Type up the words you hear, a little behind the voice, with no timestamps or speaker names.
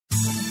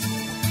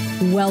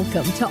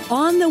Welcome to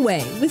On the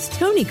Way with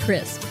Tony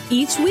Crisp.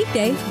 Each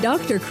weekday,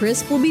 Dr.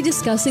 Crisp will be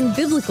discussing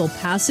biblical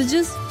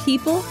passages,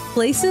 people,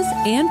 places,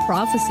 and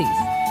prophecies.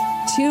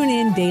 Tune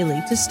in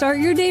daily to start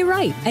your day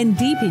right and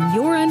deepen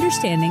your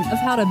understanding of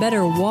how to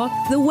better walk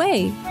the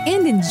way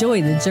and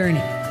enjoy the journey.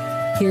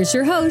 Here's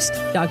your host,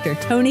 Dr.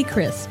 Tony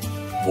Crisp.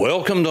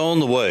 Welcome to On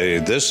the Way.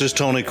 This is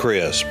Tony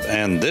Crisp,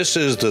 and this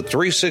is the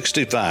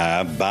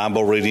 365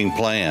 Bible Reading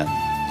Plan.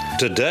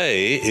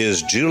 Today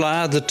is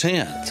July the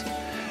 10th,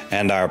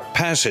 and our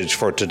passage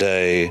for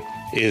today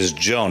is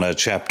Jonah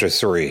chapter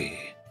 3.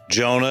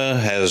 Jonah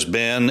has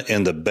been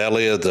in the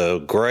belly of the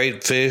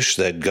great fish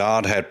that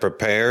God had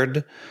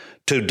prepared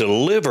to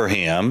deliver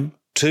him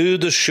to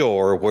the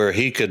shore where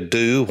he could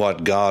do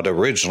what God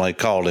originally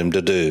called him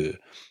to do.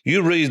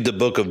 You read the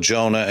book of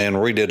Jonah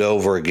and read it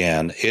over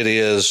again. It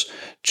is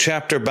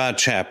chapter by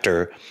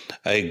chapter,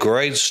 a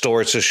great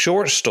story. It's a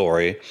short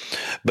story,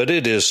 but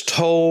it is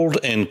told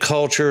in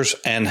cultures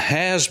and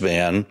has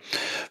been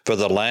for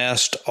the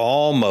last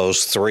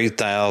almost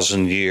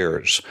 3,000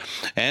 years.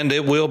 And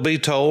it will be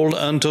told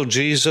until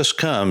Jesus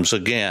comes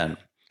again.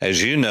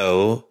 As you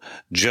know,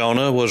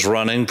 Jonah was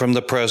running from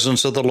the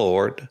presence of the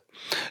Lord.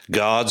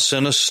 God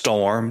sent a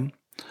storm.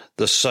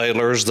 The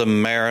sailors, the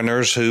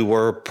mariners who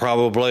were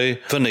probably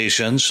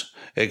Phoenicians,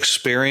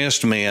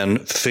 experienced men,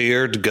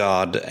 feared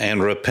God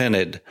and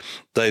repented.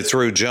 They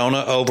threw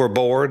Jonah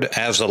overboard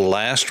as a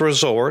last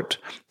resort.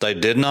 They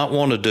did not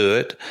want to do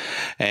it,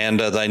 and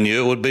they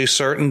knew it would be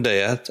certain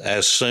death.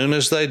 As soon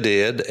as they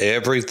did,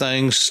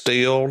 everything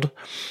stilled.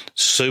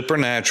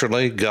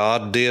 Supernaturally,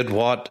 God did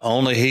what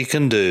only He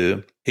can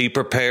do. He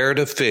prepared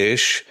a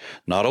fish,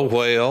 not a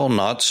whale,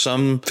 not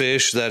some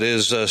fish that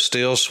is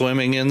still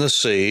swimming in the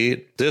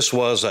sea. This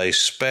was a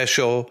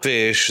special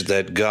fish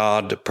that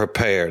God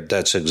prepared.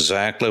 That's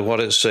exactly what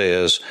it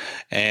says.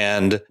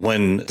 And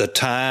when the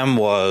time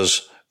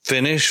was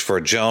finished for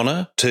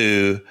Jonah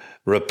to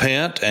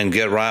repent and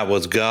get right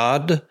with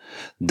God,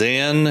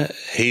 then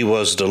he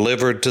was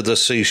delivered to the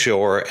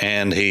seashore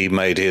and he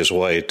made his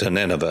way to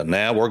Nineveh.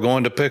 Now we're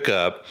going to pick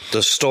up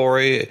the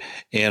story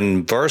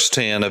in verse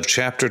 10 of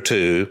chapter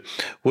 2,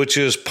 which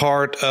is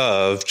part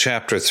of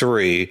chapter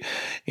 3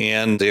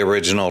 in the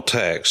original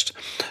text.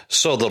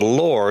 So the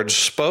Lord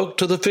spoke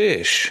to the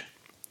fish.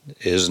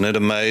 Isn't it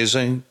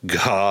amazing?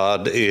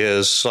 God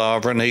is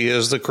sovereign. He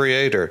is the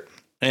creator.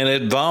 And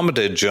it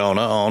vomited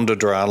Jonah onto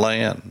dry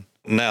land.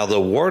 Now the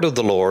word of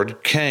the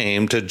Lord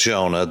came to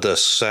Jonah the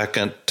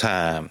second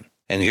time.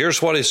 And here's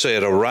what he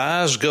said,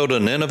 "Arise, go to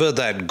Nineveh,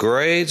 that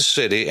great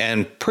city,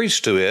 and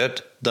preach to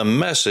it the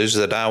message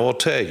that I will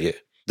tell you."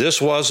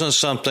 This wasn't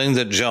something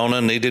that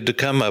Jonah needed to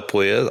come up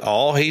with.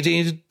 All he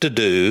needed to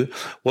do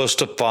was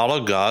to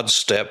follow God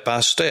step by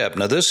step.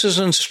 Now this is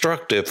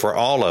instructive for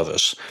all of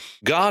us.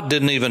 God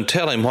didn't even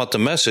tell him what the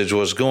message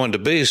was going to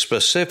be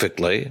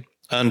specifically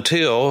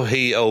until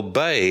he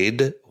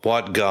obeyed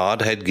what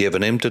God had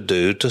given him to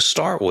do to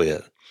start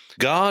with.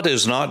 God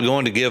is not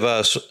going to give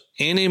us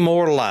any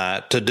more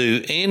light to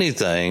do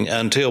anything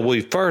until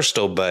we first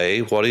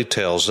obey what he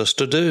tells us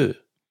to do.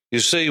 You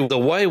see, the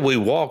way we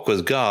walk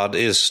with God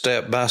is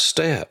step by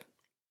step.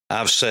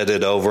 I've said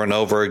it over and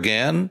over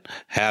again.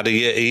 How do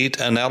you eat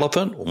an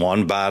elephant?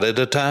 One bite at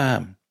a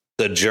time.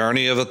 The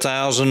journey of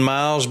 1,000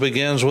 miles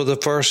begins with the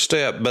first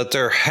step, but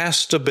there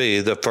has to be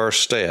the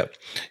first step.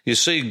 You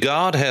see,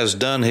 God has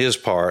done his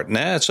part.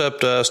 Now it's up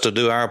to us to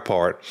do our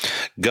part.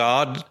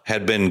 God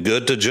had been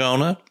good to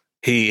Jonah.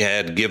 He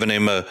had given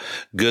him a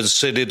good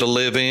city to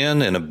live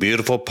in a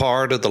beautiful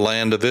part of the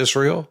land of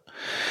Israel.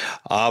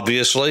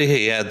 Obviously,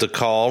 he had the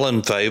call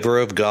and favor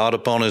of God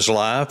upon his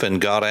life, and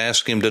God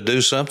asked him to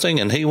do something,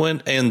 and he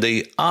went in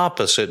the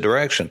opposite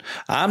direction.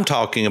 I'm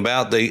talking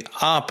about the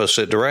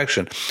opposite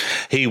direction.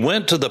 He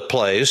went to the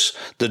place,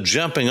 the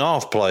jumping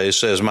off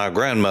place, as my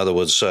grandmother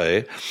would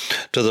say,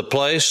 to the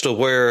place to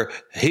where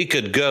he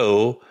could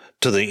go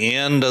to the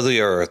end of the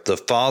earth, the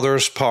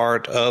farthest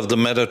part of the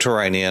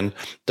Mediterranean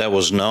that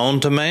was known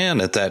to man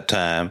at that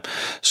time,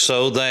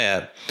 so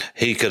that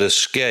he could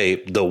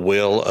escape the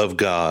will of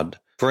God.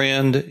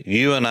 Friend,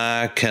 you and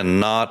I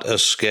cannot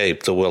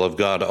escape the will of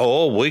God.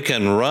 Oh, we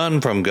can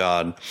run from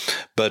God,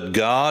 but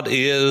God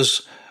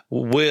is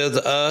with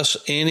us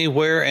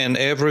anywhere and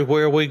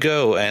everywhere we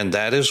go. And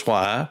that is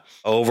why,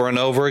 over and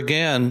over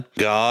again,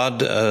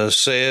 God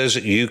says,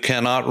 you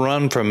cannot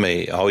run from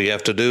me. All you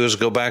have to do is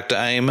go back to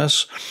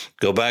Amos,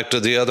 go back to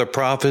the other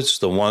prophets,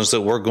 the ones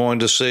that we're going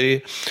to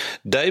see.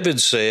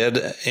 David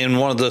said in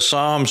one of the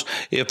Psalms,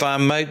 if I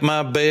make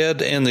my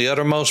bed in the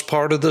uttermost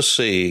part of the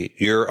sea,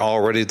 you're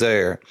already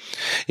there.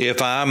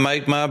 If I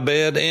make my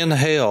bed in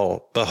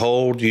hell,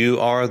 behold, you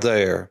are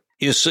there.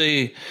 You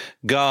see,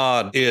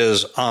 God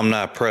is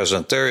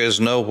omnipresent. There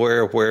is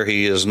nowhere where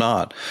he is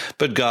not.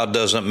 But God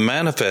doesn't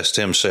manifest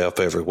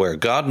himself everywhere.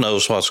 God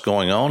knows what's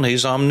going on.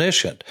 He's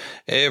omniscient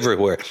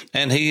everywhere.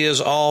 And he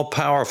is all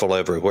powerful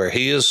everywhere.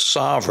 He is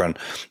sovereign.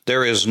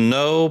 There is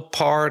no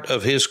part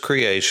of his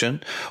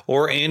creation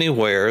or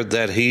anywhere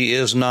that he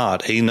is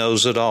not. He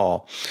knows it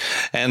all.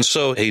 And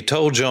so he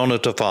told Jonah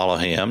to follow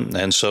him.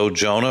 And so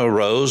Jonah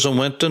arose and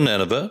went to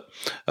Nineveh,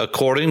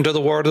 according to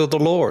the word of the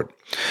Lord.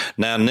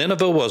 Now,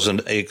 Nineveh was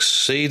an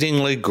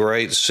exceedingly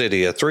great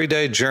city, a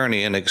 3-day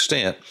journey in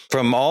extent.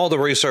 From all the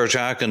research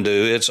I can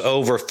do, it's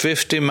over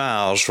 50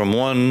 miles from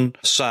one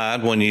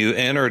side when you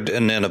entered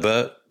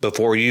Nineveh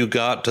before you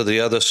got to the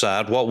other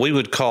side, what we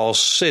would call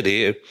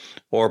city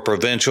or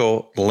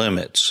provincial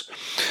limits.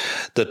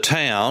 The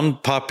town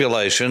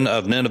population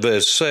of Nineveh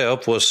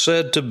itself was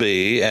said to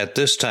be, at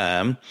this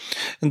time,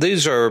 and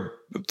these are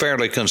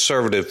fairly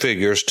conservative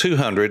figures,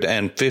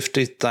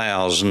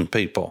 250,000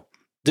 people.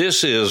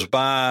 This is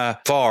by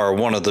far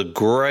one of the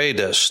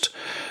greatest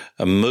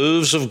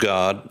moves of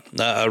God,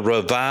 a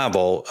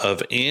revival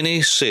of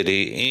any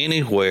city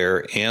anywhere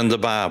in the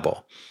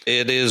Bible.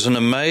 It is an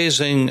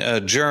amazing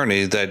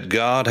journey that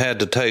God had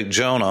to take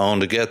Jonah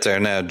on to get there.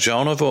 Now,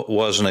 Jonah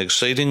was an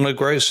exceedingly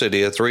great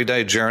city, a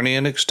 3-day journey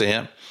in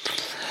extent.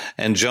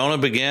 And Jonah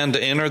began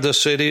to enter the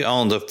city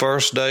on the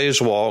first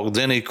day's walk.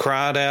 Then he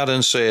cried out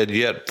and said,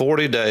 "Yet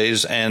 40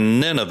 days, and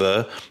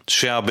Nineveh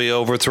shall be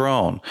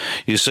overthrown."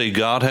 You see,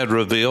 God had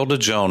revealed to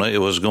Jonah it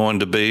was going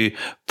to be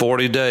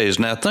 40 days.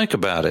 Now think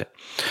about it.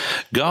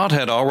 God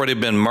had already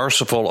been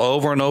merciful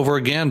over and over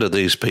again to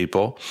these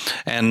people,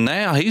 and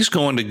now he's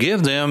going to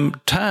give them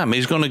time.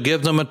 He's going to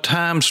give them a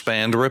time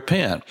span to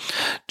repent,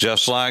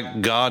 just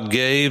like God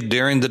gave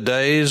during the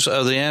days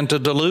of the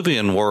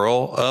antediluvian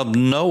world of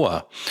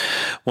Noah,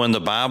 when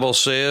the Bible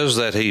says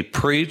that he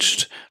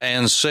preached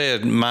and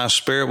said, "My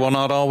spirit will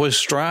not always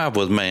strive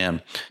with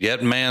man,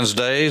 yet man's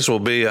days will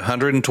be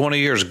 120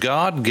 years.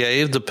 God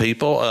gave the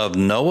people of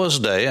Noah's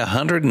day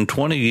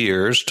 120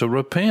 years to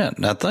repent.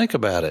 Now think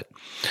about it.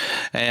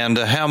 And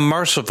how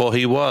merciful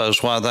he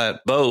was while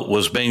that boat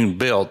was being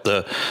built,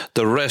 the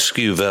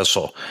rescue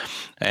vessel.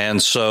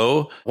 And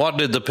so what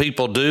did the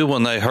people do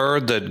when they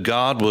heard that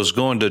God was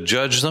going to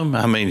judge them?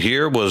 I mean,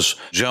 here was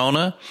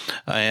Jonah,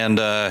 and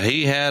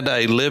he had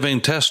a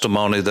living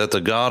testimony that the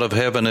God of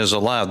heaven is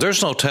alive.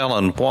 There's no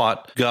telling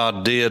what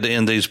God did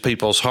in these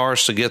people's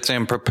hearts to get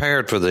them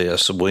prepared for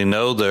this. We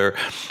know there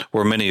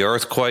were many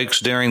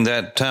earthquakes during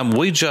that time.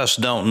 We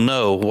just don't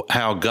know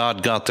how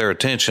God got their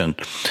attention,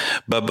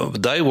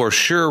 but they were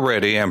sure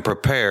ready and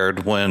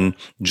prepared when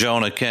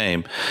Jonah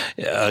came.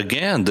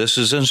 Again, this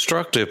is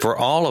instructive for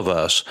all of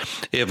us.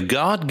 If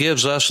God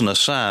gives us an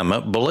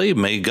assignment, believe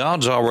me,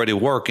 God's already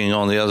working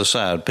on the other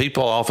side.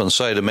 People often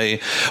say to me,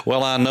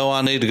 "Well, I know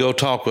I need to go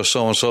talk with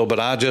so-and-so, but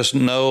I just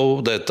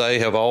know that they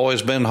have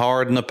always been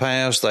hard in the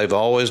past. They've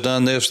always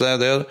done this, that,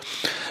 the other."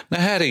 Now,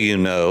 how do you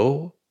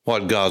know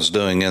what God's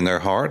doing in their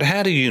heart?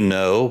 How do you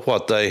know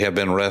what they have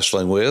been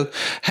wrestling with?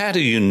 How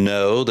do you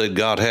know that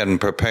God hadn't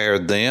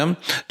prepared them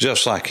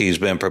just like he's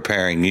been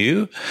preparing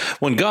you?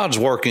 When God's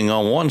working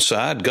on one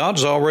side,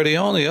 God's already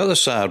on the other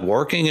side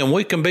working, and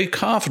we can be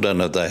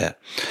confident of that.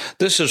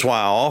 This is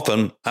why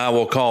often I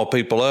will call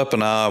people up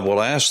and I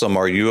will ask them,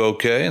 "Are you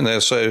okay?" And they'll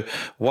say,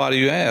 "Why do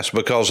you ask?"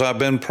 "Because I've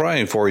been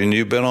praying for you and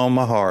you've been on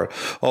my heart."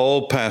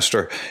 "Oh,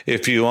 Pastor,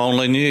 if you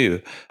only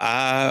knew.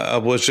 I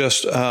was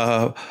just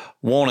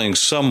wanting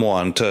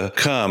someone to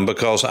come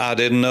because I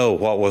didn't know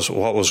what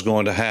was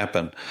going to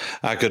happen."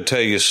 I could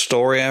tell you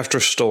story after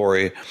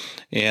story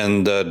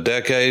in the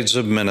decades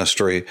of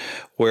ministry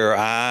where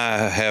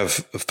I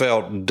have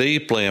felt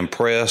deeply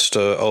impressed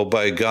to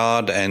obey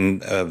God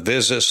and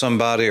visit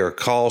somebody or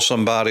call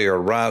somebody or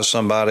write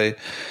somebody.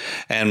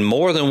 And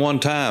more than one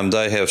time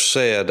they have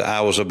said,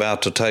 "I was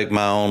about to take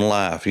my own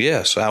life."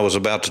 Yes, I was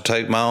about to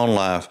take my own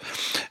life.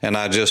 And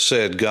I just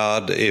said,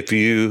 "God, if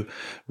you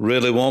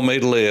really want me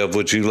to live,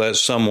 would you let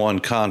someone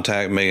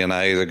contact me?" And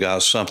I either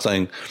got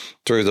something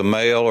through the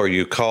mail, or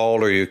you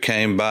called, or you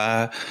came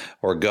by,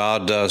 or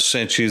God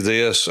sent you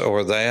this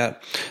or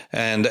that.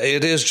 And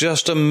it is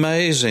just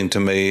amazing to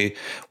me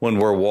when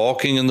we're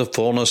walking in the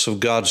fullness of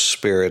God's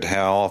Spirit,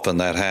 how often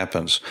that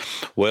happens.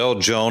 Well,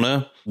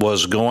 Jonah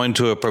was going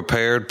to a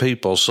prepared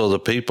people, so the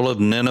people of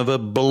Nineveh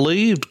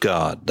believed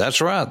God.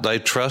 That's right. They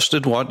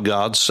trusted what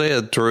God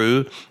said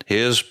through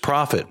his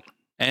prophet.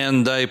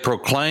 And they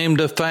proclaimed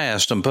a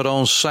fast and put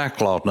on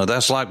sackcloth. Now,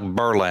 that's like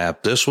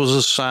burlap. This was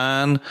a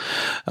sign,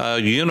 a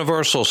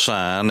universal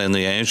sign in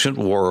the ancient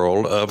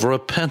world of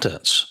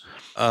repentance,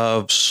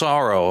 of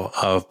sorrow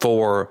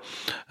for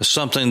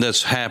something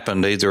that's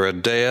happened, either a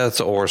death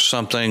or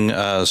something,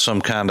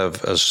 some kind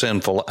of a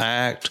sinful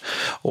act,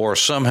 or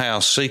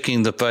somehow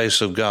seeking the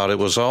face of God. It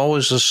was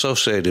always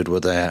associated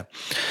with that.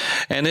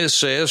 And it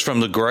says, from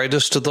the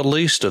greatest to the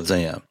least of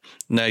them.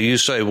 Now you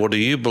say, well, do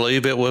you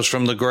believe it was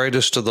from the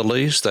greatest to the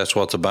least? That's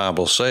what the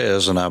Bible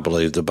says, and I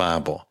believe the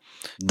Bible.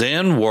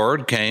 Then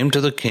word came to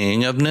the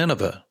king of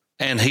Nineveh,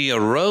 And he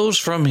arose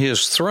from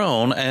his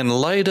throne and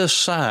laid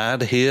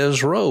aside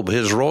his robe,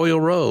 his royal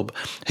robe.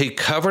 He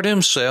covered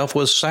himself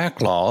with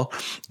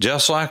sackcloth,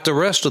 just like the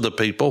rest of the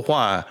people.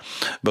 Why?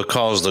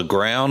 Because the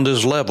ground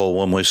is level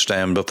when we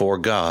stand before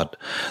God.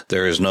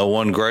 There is no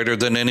one greater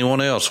than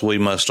anyone else. We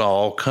must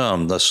all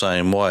come the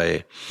same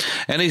way.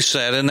 And he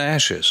sat in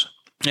ashes.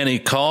 And he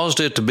caused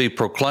it to be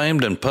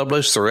proclaimed and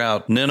published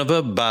throughout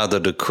Nineveh by the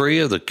decree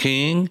of the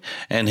king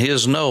and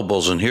his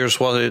nobles. And here's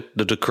what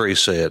the decree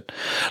said.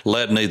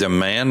 Let neither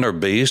man nor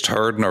beast,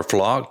 herd nor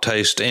flock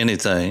taste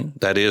anything,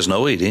 that is,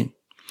 no eating.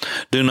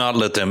 Do not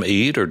let them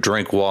eat or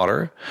drink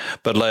water,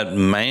 but let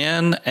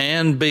man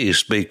and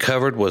beast be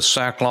covered with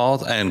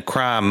sackcloth and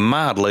cry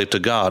mightily to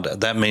God.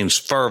 That means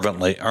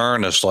fervently,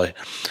 earnestly.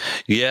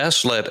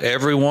 Yes, let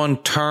everyone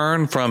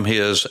turn from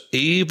his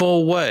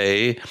evil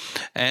way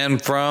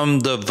and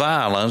from the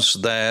violence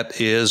that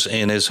is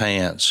in his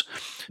hands.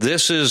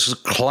 This is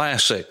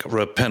classic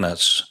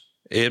repentance.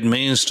 It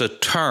means to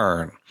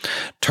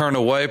turn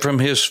away from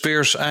his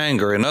fierce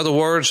anger. In other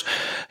words,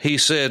 he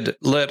said,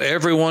 let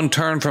everyone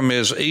turn from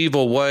his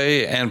evil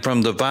way and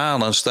from the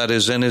violence that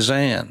is in his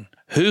hand.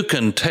 Who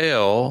can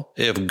tell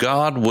if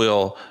God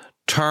will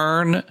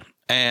turn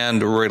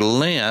and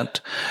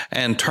relent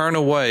and turn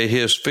away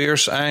his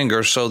fierce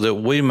anger so that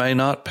we may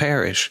not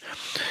perish?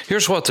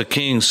 Here's what the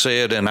king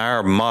said in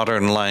our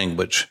modern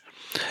language.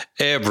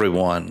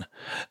 Everyone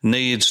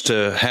needs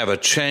to have a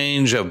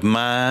change of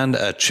mind,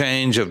 a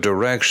change of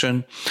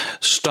direction.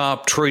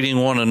 Stop treating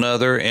one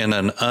another in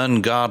an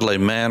ungodly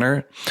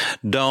manner.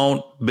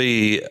 Don't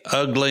be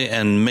ugly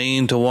and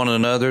mean to one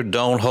another.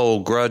 Don't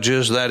hold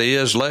grudges. That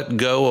is, let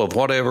go of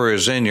whatever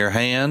is in your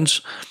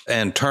hands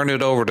and turn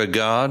it over to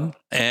God.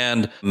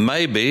 And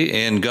maybe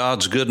in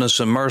God's goodness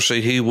and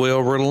mercy, he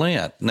will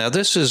relent. Now,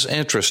 this is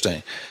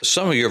interesting.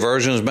 Some of your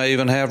versions may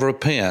even have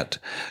repent.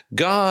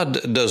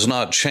 God does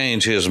not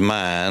change his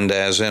mind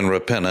as in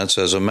repentance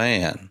as a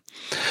man.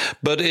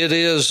 But it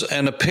is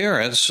an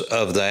appearance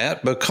of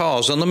that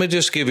because, and let me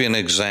just give you an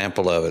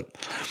example of it.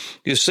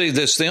 You see,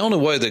 that's the only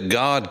way that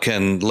God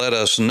can let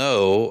us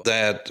know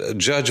that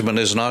judgment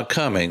is not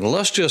coming.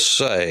 Let's just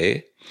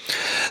say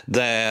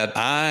that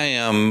I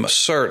am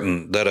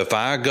certain that if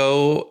I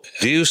go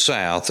due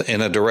south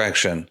in a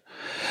direction,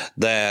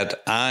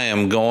 that I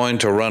am going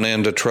to run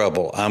into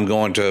trouble. I'm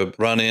going to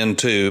run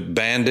into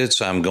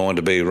bandits. I'm going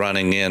to be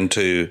running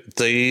into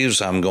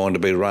thieves. I'm going to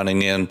be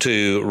running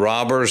into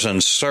robbers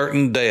and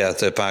certain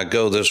death if I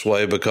go this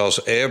way, because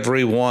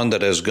everyone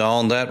that has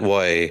gone that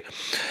way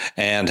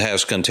and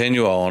has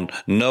continued on,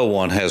 no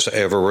one has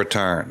ever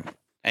returned.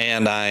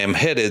 And I am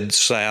headed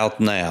south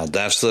now.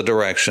 That's the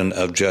direction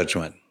of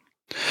judgment.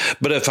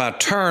 But if I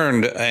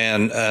turned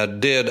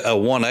and did a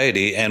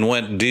 180 and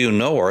went due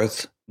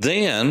north,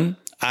 then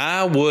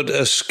I would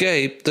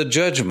escape the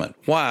judgment.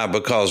 Why?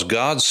 Because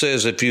God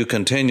says if you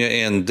continue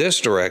in this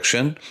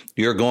direction,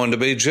 you're going to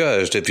be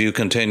judged. If you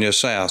continue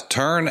south,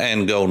 turn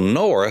and go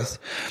north,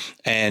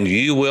 and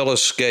you will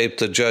escape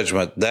the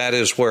judgment. That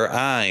is where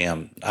I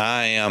am.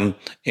 I am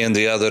in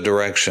the other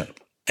direction.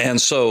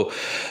 And so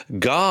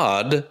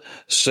God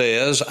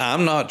says,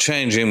 I'm not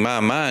changing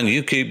my mind.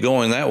 You keep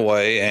going that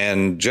way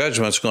and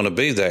judgment's going to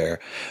be there.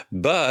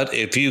 But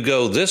if you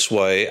go this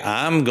way,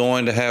 I'm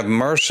going to have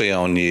mercy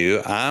on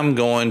you. I'm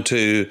going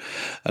to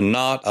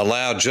not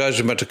allow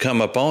judgment to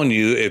come upon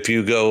you if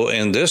you go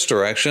in this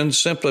direction,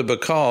 simply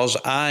because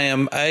I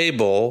am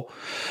able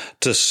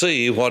to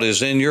see what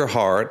is in your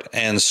heart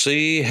and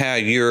see how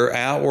your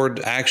outward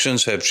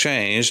actions have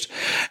changed,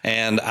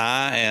 and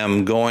I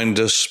am going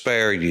to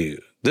spare you.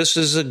 This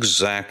is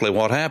exactly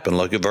what happened.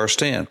 Look at verse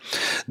 10.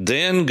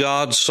 Then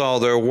God saw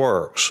their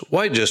works.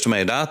 Wait just a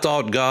minute. I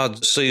thought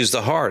God sees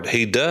the heart.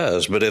 He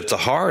does. But if the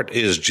heart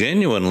is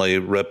genuinely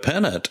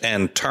repentant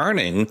and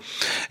turning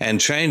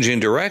and changing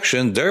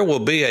direction, there will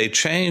be a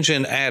change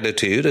in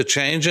attitude, a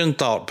change in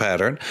thought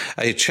pattern,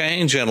 a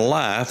change in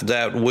life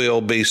that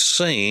will be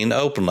seen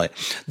openly.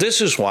 This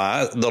is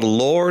why the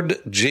Lord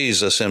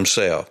Jesus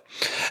himself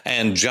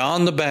and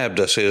John the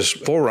Baptist, his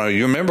forerunner,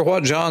 you remember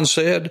what John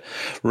said?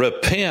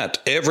 Repent,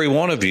 every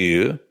one of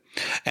you,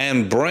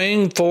 and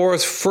bring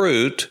forth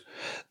fruit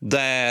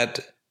that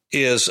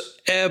is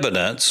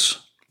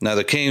evidence. Now,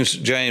 the King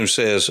James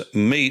says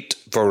meet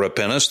for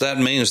repentance. That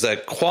means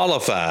that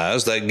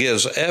qualifies, that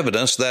gives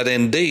evidence that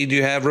indeed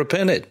you have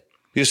repented.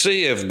 You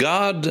see, if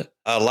God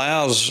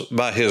allows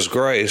by his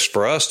grace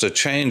for us to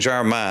change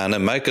our mind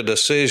and make a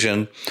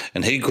decision,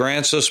 and he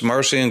grants us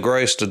mercy and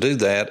grace to do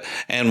that,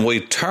 and we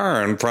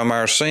turn from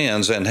our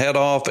sins and head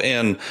off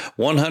in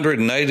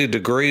 180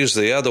 degrees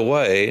the other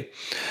way,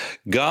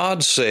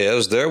 God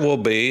says there will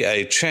be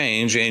a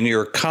change in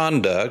your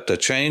conduct, a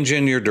change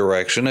in your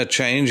direction, a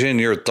change in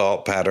your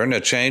thought pattern, a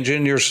change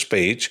in your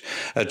speech,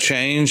 a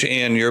change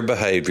in your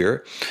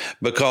behavior,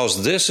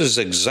 because this is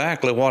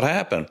exactly what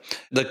happened.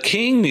 The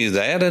king knew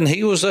that, and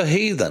he was a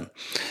heathen.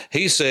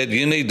 He said,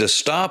 you need to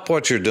stop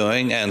what you're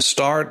doing and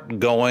start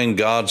going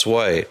God's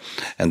way.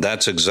 And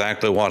that's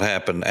exactly what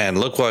happened. And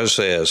look what it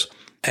says.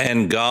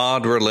 and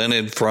God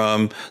relented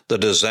from the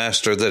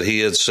disaster that he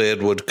had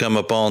said would come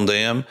upon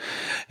them,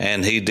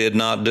 and he did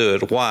not do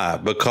it. Why?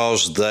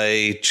 Because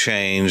they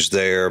changed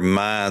their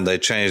mind. They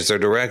changed their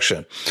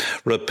direction.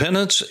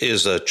 Repentance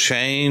is a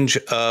change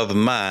of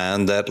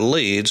mind that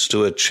leads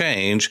to a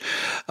change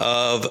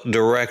of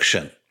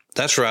direction.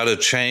 That's right, a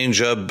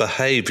change of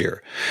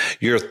behavior.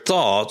 Your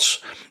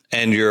thoughts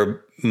and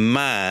your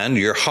mind,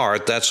 your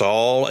heart, that's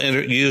all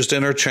used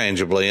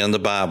interchangeably in the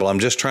Bible. I'm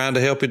just trying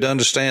to help you to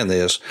understand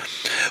this.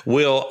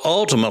 Will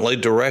ultimately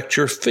direct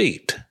your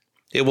feet.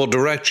 It will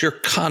direct your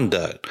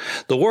conduct.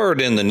 The word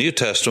in the New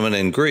Testament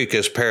in Greek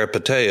is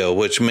peripateo,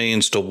 which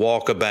means to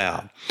walk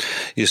about.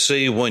 You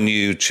see, when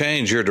you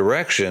change your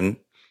direction,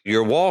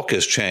 your walk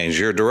is changed,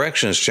 your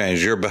direction is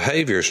changed, your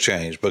behavior is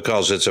changed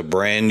because it's a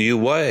brand new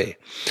way.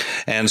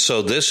 And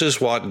so this is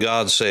what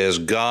God says.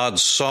 God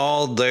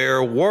saw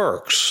their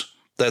works,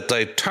 that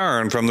they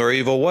turned from their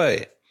evil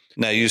way.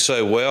 Now you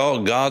say,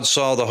 well, God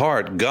saw the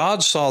heart.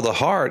 God saw the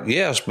heart,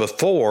 yes,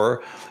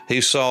 before he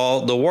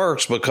saw the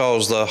works,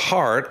 because the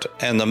heart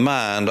and the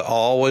mind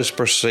always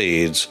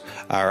precedes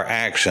our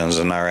actions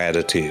and our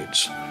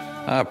attitudes.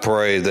 I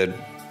pray that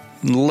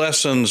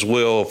lessons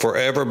will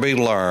forever be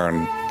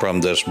learned from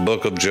this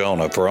book of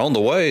Jonah. For On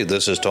the Way,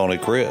 this is Tony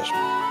Crisp.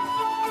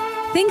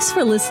 Thanks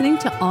for listening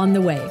to On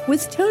the Way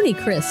with Tony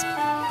Crisp.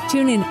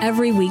 Tune in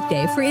every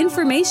weekday for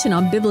information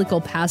on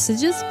biblical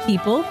passages,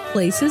 people,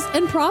 places,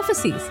 and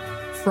prophecies.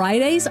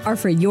 Fridays are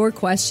for your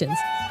questions.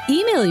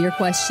 Email your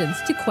questions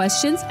to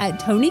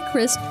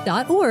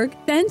questions@tonycrisp.org.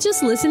 Then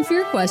just listen for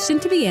your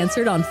question to be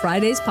answered on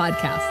Friday's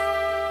podcast.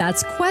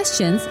 That's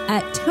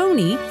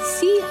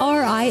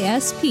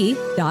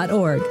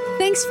questions@tonycrisp.org.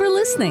 Thanks for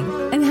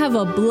listening and have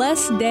a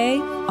blessed day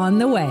on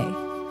the way.